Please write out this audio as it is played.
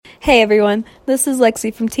Hey everyone, this is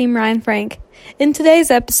Lexi from Team Ryan Frank. In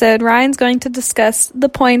today's episode, Ryan's going to discuss the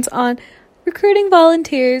points on recruiting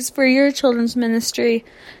volunteers for your children's ministry.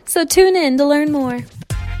 So tune in to learn more.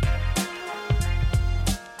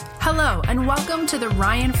 Hello, and welcome to the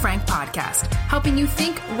Ryan Frank Podcast, helping you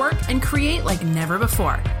think, work, and create like never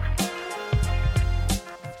before.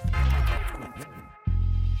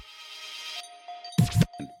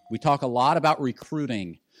 We talk a lot about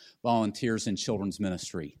recruiting volunteers in children's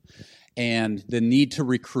ministry and the need to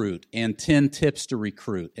recruit and 10 tips to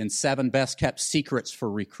recruit and 7 best kept secrets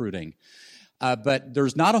for recruiting. But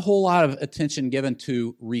there's not a whole lot of attention given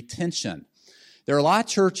to retention. There are a lot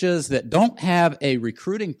of churches that don't have a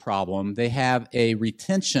recruiting problem, they have a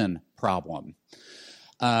retention problem.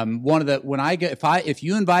 If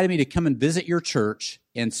you invited me to come and visit your church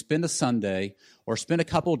and spend a Sunday or spend a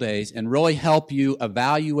couple days and really help you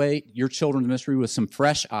evaluate your children's ministry with some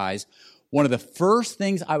fresh eyes, one of the first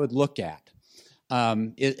things I would look at,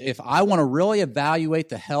 if I want to really evaluate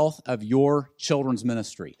the health of your children's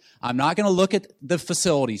ministry, I'm not going to look at the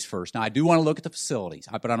facilities first. Now, I do want to look at the facilities,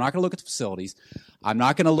 but I'm not going to look at the facilities. I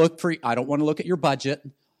don't want to look at your budget.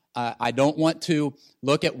 I don't want to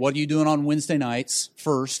look at what are you doing on Wednesday nights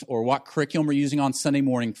first or what curriculum are you using on Sunday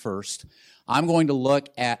morning first. I'm going to look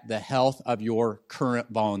at the health of your current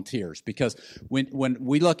volunteers, because when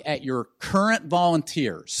we look at your current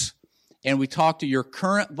volunteers and we talk to your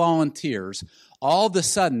current volunteers, all of a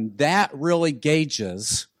sudden that really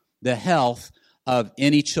gauges the health of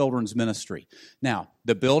any children's ministry. Now,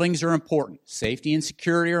 the buildings are important. Safety and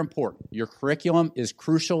security are important. Your curriculum is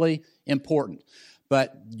crucially important.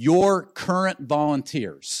 But your current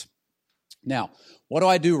volunteers. Now, what do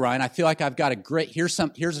I do, Ryan? I feel like I've got here's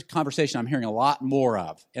a conversation I'm hearing a lot more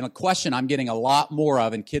of, and a question I'm getting a lot more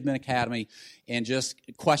of in Kidman Academy, and just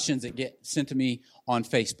questions that get sent to me on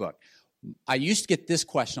Facebook. I used to get this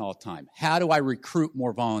question all the time: how do I recruit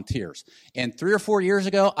more volunteers? And 3 or 4 years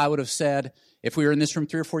ago, I would have said, if we were in this room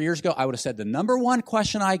 3 or 4 years ago, I would have said the number one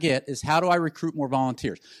question I get is, how do I recruit more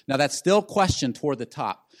volunteers? Now, that's still a question toward the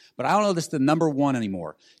top, but I don't know this is the number one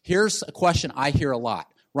anymore. Here's a question I hear a lot.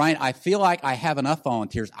 Ryan, I feel like I have enough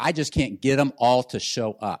volunteers. I just can't get them all to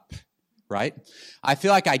show up, right? I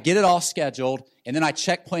feel like I get it all scheduled, and then I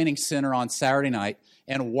check Planning Center on Saturday night,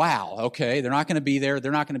 and wow, okay, they're not going to be there,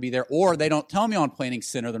 or they don't tell me on Planning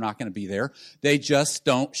Center they're not going to be there. They just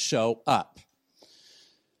don't show up.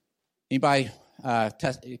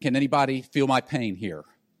 Can anybody feel my pain here,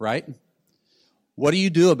 right? What do you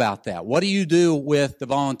do about that? What do you do with the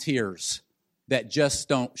volunteers that just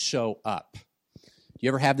don't show up? You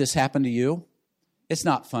ever have this happen to you? It's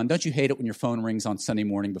not fun. Don't you hate it when your phone rings on Sunday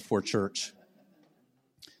morning before church?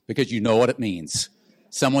 Because you know what it means.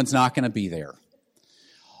 Someone's not going to be there.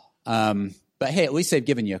 But hey, at least they've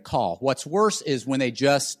given you a call. What's worse is when they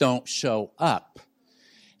just don't show up.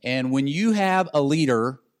 And when you have a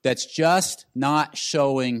leader that's just not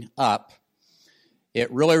showing up,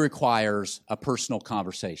 it really requires a personal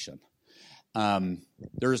conversation.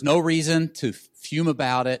 There's no reason to fume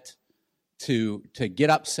about it, to get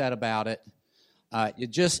upset about it. You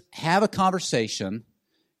just have a conversation,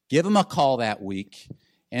 give them a call that week,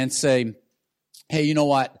 and say, hey, you know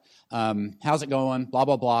what? How's it going? Blah,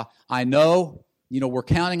 blah, blah. I know, we're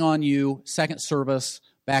counting on you, second service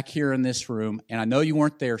back here in this room, and I know you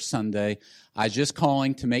weren't there Sunday. I was just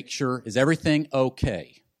calling to make sure, is everything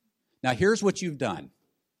okay? Now, here's what you've done.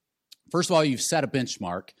 First of all, you've set a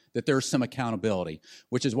benchmark that there's some accountability,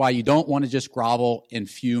 which is why you don't want to just grovel and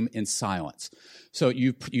fume in silence. So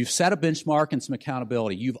you've set a benchmark and some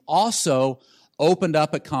accountability. You've also opened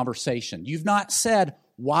up a conversation. You've not said,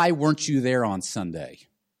 why weren't you there on Sunday?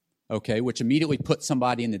 Okay, which immediately puts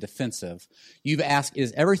somebody in the defensive. You've asked,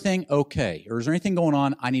 is everything okay? Or is there anything going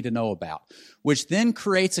on I need to know about? Which then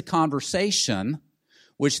creates a conversation,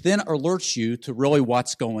 which then alerts you to really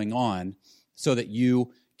what's going on so that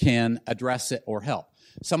you can address it or help.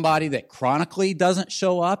 Somebody that chronically doesn't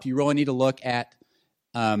show up, you really need to look at,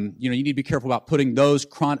 you need to be careful about putting those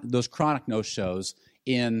chronic no-shows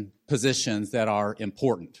in positions that are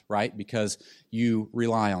important, right? Because you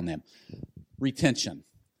rely on them. Retention.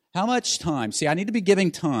 How much time? See, I need to be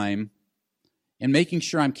giving time and making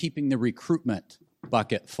sure I'm keeping the recruitment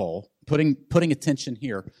bucket full, putting attention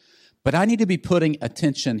here. But I need to be putting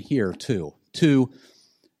attention here, too, to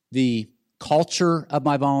the culture of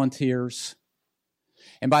my volunteers.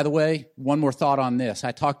 And by the way, one more thought on this.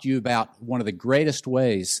 I talked to you about one of the greatest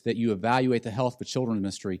ways that you evaluate the health of a children's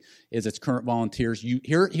ministry is its current volunteers.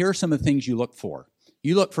 Here are some of the things you look for.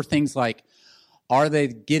 You look for things like, are they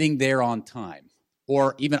getting there on time?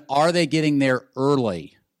 Or even, are they getting there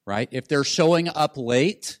early, right? If they're showing up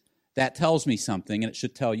late, That tells me something, and it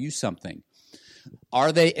should tell you something.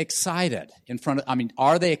 Are they excited in front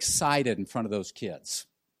of those kids?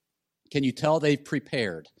 Can you tell they've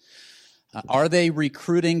prepared? Are they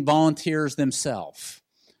recruiting volunteers themselves?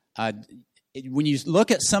 When you look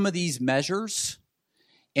at some of these measures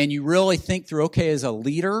and you really think through, okay, as a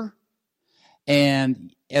leader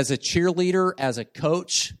and as a cheerleader, as a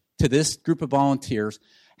coach to this group of volunteers,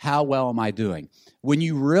 how well am I doing? When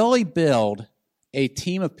you really build a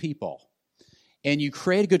team of people and you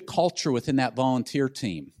create a good culture within that volunteer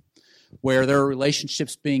team where there are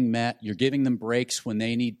relationships being met, you're giving them breaks when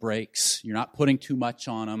they need breaks, you're not putting too much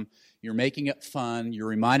on them, you're making it fun, you're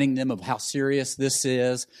reminding them of how serious this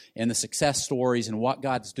is and the success stories and what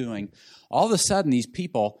God's doing, all of a sudden these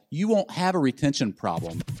people, you won't have a retention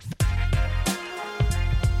problem.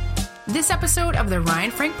 This episode of the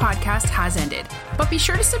Ryan Frank Podcast has ended, but be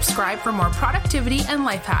sure to subscribe for more productivity and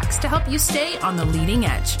life hacks to help you stay on the leading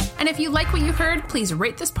edge. And if you like what you heard, please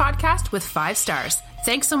rate this podcast with 5 stars.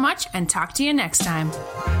 Thanks so much and talk to you next time.